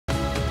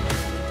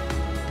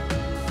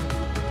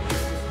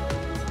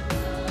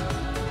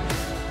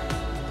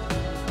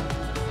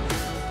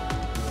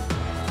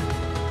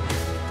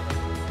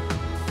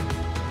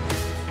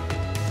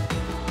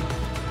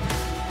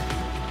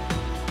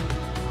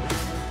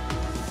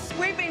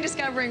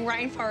discovering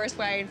Rainforest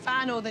Way in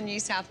far northern New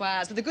South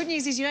Wales. But the good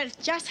news is you don't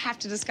just have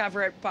to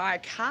discover it by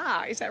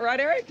car. Is that right,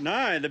 Eric?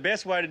 No, the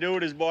best way to do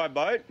it is by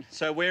boat.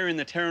 So we're in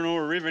the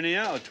Terranora River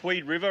now, or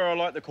Tweed River, I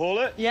like to call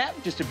it.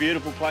 Yep. Just a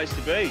beautiful place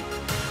to be.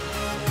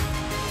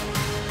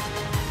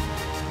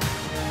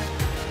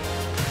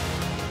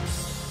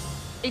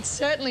 It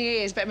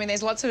certainly is, but I mean,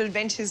 there's lots of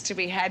adventures to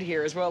be had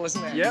here as well, isn't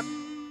there? Yep.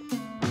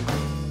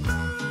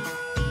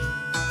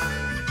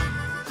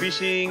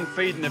 Fishing,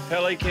 feeding the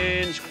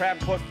pelicans, crab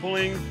pot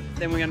pulling.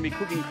 Then we're going to be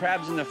cooking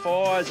crabs in the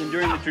fires and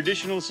doing the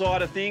traditional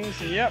side of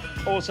things. And yep,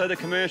 also the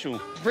commercial.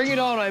 Bring it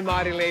on, oh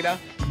mighty leader.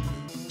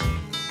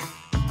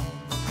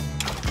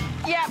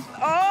 Yep,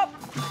 oh!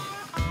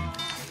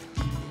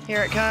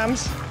 Here it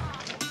comes.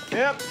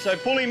 Yep, so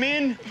pull him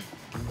in.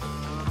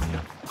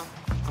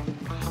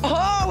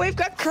 Oh, we've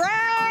got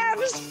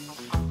crabs!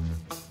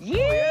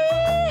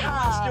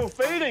 Yeah! Still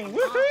feeding,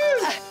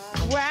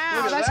 woohoo!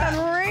 Wow, that's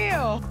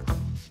unreal.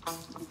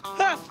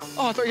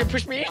 Oh, I thought you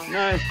pushed me in.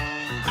 No.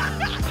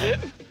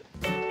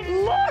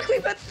 Look,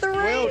 we've got 3.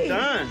 Well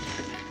done.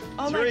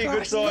 Oh my 3 gosh,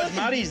 good-sized look at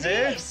muddies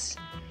there. this.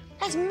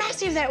 That's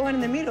massive, that one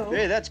in the middle.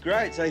 Yeah, that's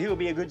great. So he'll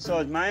be a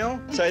good-sized male.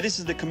 So this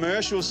is the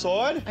commercial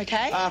side.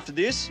 Okay. After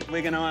this,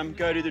 we're going to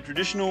go to the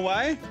traditional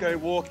way, go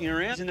walking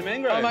around in the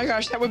mangroves. Oh my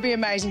gosh, that would be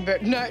amazing.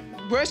 But no,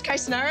 worst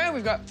case scenario,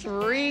 we've got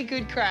 3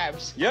 good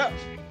crabs. Yep.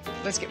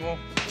 Let's get more.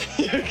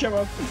 Come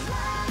on.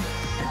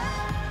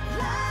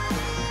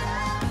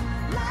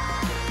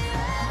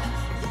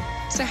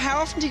 So how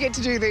often do you get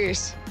to do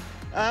this?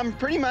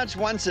 Pretty much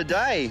once a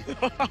day.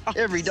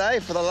 Every day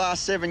for the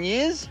last 7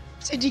 years.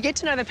 So do you get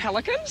to know the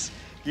pelicans?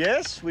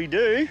 Yes, we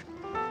do.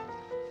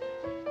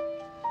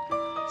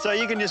 So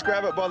you can just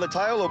grab it by the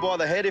tail or by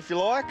the head if you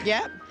like.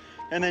 Yep.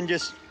 And then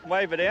just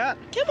wave it out.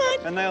 Come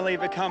on. And they'll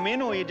either come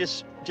in or you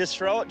just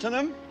throw it to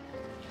them.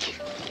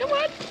 Come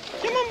on.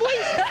 Come on,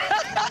 please.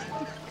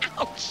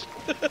 Ouch.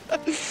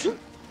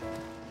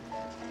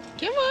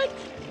 Come on.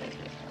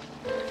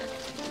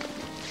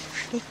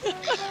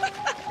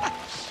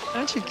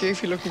 Aren't you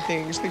goofy looking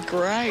things? They're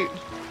great.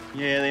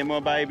 Yeah, they're my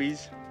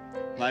babies.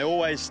 They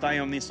always stay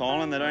on this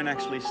island. They don't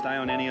actually stay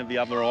on any of the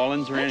other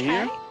islands around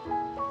here.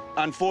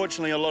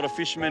 Unfortunately, a lot of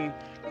fishermen,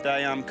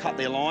 they cut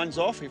their lines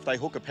off if they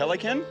hook a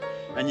pelican.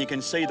 And you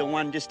can see the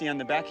one just down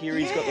the back here.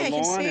 He's got the line. Yeah,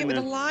 you can see it with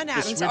the line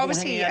out. It's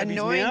obviously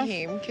annoying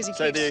him because he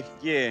keeps...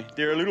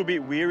 They're a little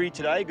bit weary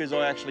today because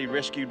I actually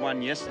rescued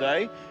one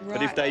yesterday. Right.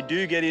 But if they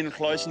do get in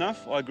close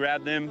enough, I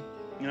grab them,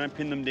 you know,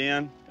 pin them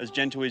down as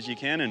gentle as you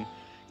can and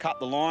cut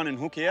the line and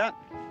hook out.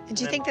 And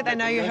do you think that they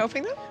know you're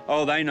helping them?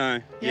 Oh, they know.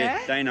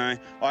 Yeah? They know.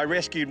 I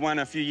rescued one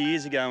a few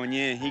years ago and,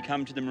 yeah, he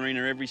come to the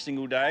marina every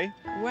single day.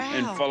 Wow.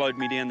 And followed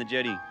me down the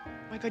jetty. Oh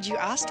my God, you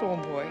are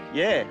Storm Boy.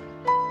 Yeah.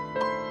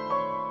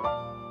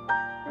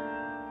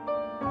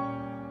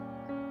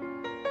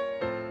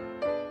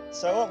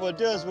 So what we'll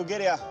do is we'll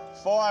get our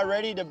fire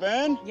ready to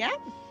burn. Yeah.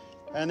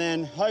 And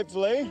then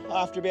hopefully,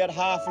 after about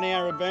half an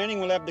hour of burning,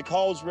 we'll have the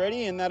coals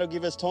ready and that'll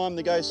give us time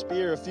to go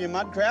spear a few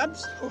mud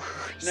crabs. And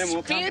then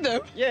we'll spear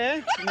them?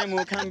 Yeah, and then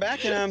we'll come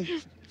back and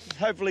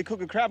hopefully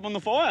cook a crab on the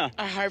fire.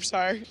 I hope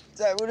so.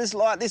 So we'll just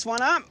light this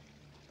one up,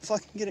 if I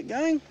can get it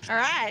going. All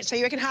right, so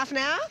you reckon half an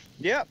hour?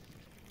 Yep.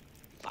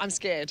 I'm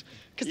scared.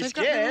 Because You're they've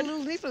got scared?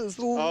 little livers.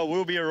 Oh,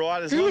 we'll be all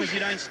right. As long as you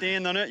don't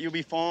stand on it, you'll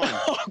be fine.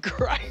 Oh,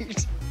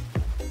 great.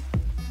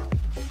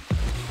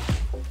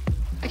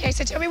 Okay,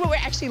 so tell me what we're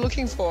actually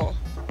looking for.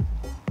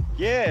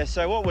 Yeah,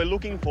 so what we're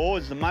looking for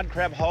is the mud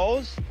crab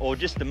holes or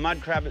just the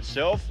mud crab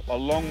itself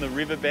along the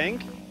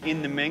riverbank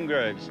in the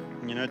mangroves.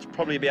 You know, it's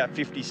probably about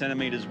 50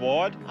 centimetres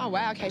wide. Oh,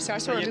 wow, okay, so I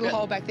saw a little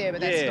hole back there, but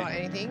that's not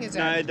anything, is it?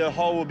 No, the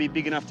hole will be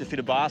big enough to fit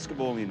a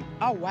basketball in.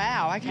 Oh,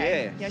 wow,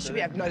 okay. Yeah. Yeah, I should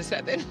be able to notice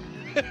that then.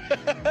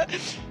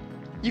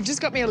 You've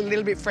just got me a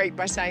little bit freaked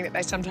by saying that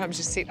they sometimes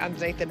just sit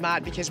underneath the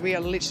mud because we are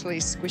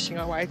literally squishing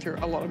our way through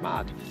a lot of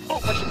mud. Oh,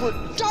 watch your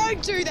foot.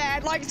 Don't do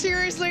that! Like,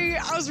 seriously,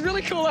 I was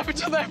really cool up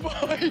until that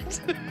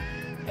point.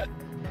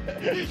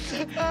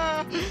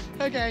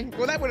 Okay,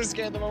 well, that would have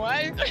scared them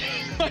away.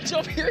 My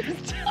job here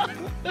is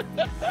done.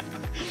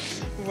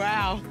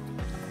 Wow.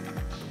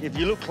 If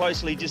you look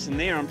closely just in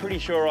there, I'm pretty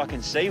sure I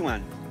can see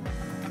one.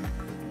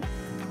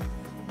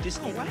 Just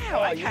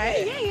wow,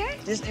 okay,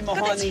 yeah. Just in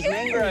behind these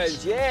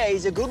mangroves. Yeah,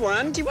 he's a good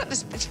one. Do you want the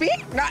spear?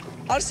 No,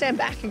 I'll stand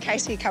back in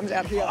case he comes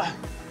out here.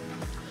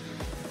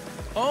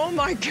 Oh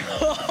my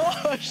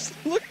gosh,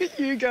 look at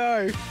you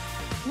go.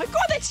 Oh my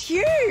God, that's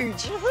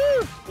huge.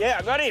 Woohoo! Yeah,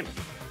 I got him.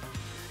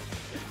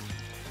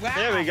 Wow.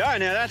 There we go.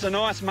 Now, that's a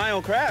nice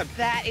male crab.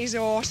 That is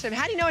awesome.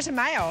 How do you know it's a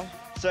male?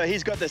 So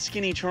he's got the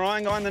skinny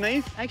triangle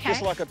underneath,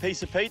 just like a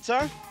piece of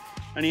pizza.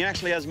 And he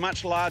actually has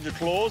much larger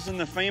claws than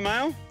the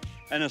female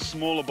and a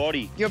smaller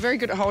body. You're very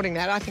good at holding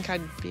that. I think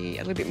I'd be a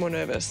little bit more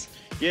nervous.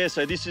 Yeah,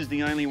 so this is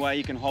the only way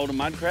you can hold a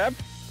mud crab.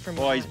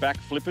 By his back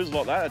flippers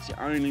like that. That's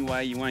the only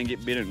way you won't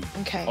get bitten.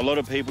 Okay. A lot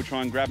of people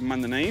try and grab them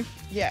underneath.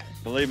 Yeah.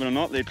 Believe it or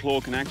not, their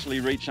claw can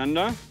actually reach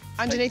under.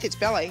 Underneath its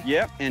belly?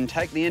 Yep, and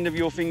take the end of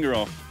your finger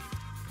off.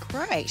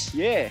 Great.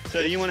 Yeah.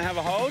 So do you want to have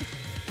a hold?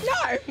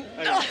 No.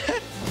 Okay.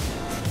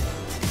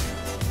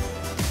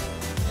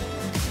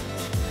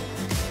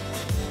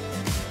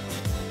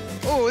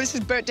 Oh, this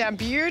is burnt down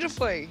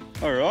beautifully.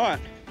 All right.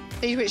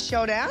 Are you it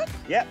shell down?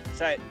 Yep,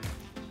 so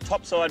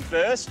top side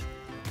first.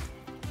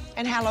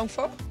 And how long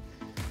for?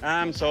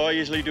 So I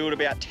usually do it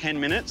about 10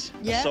 minutes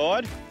Yeah.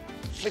 side.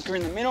 Flicker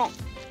in the middle,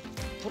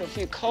 put a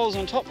few coals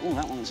on top. Oh,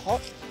 that one's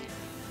hot.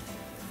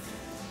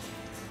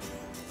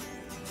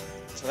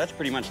 So that's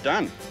pretty much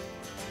done.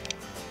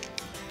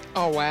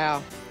 Oh,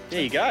 wow.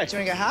 There you go. Do you want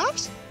to go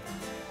halves?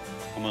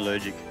 I'm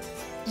allergic.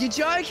 You're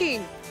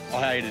joking.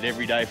 I ate it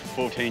every day for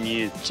 14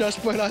 years.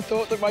 Just when I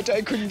thought that my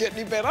day couldn't get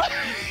any better.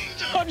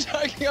 I'm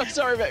joking. I'm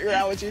sorry about your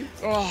allergy.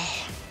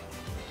 Oh,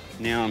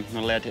 Now I'm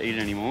not allowed to eat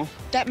it anymore.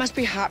 that must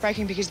be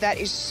heartbreaking because that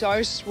is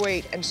so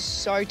sweet and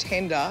so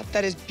tender.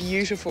 That is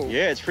beautiful.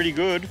 Yeah, it's pretty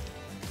good.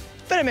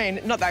 But I mean,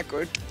 not that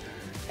good.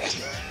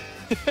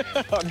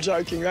 I'm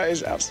joking. That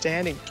is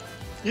outstanding.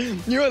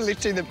 You are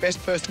literally the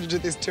best person to do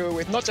this tour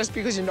with, not just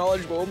because you're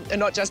knowledgeable and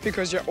not just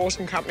because you're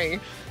awesome company,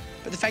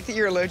 but the fact that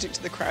you're allergic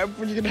to the crab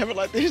when you can have it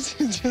like this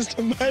is just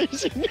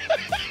amazing.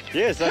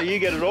 Yeah, so you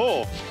get it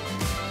all.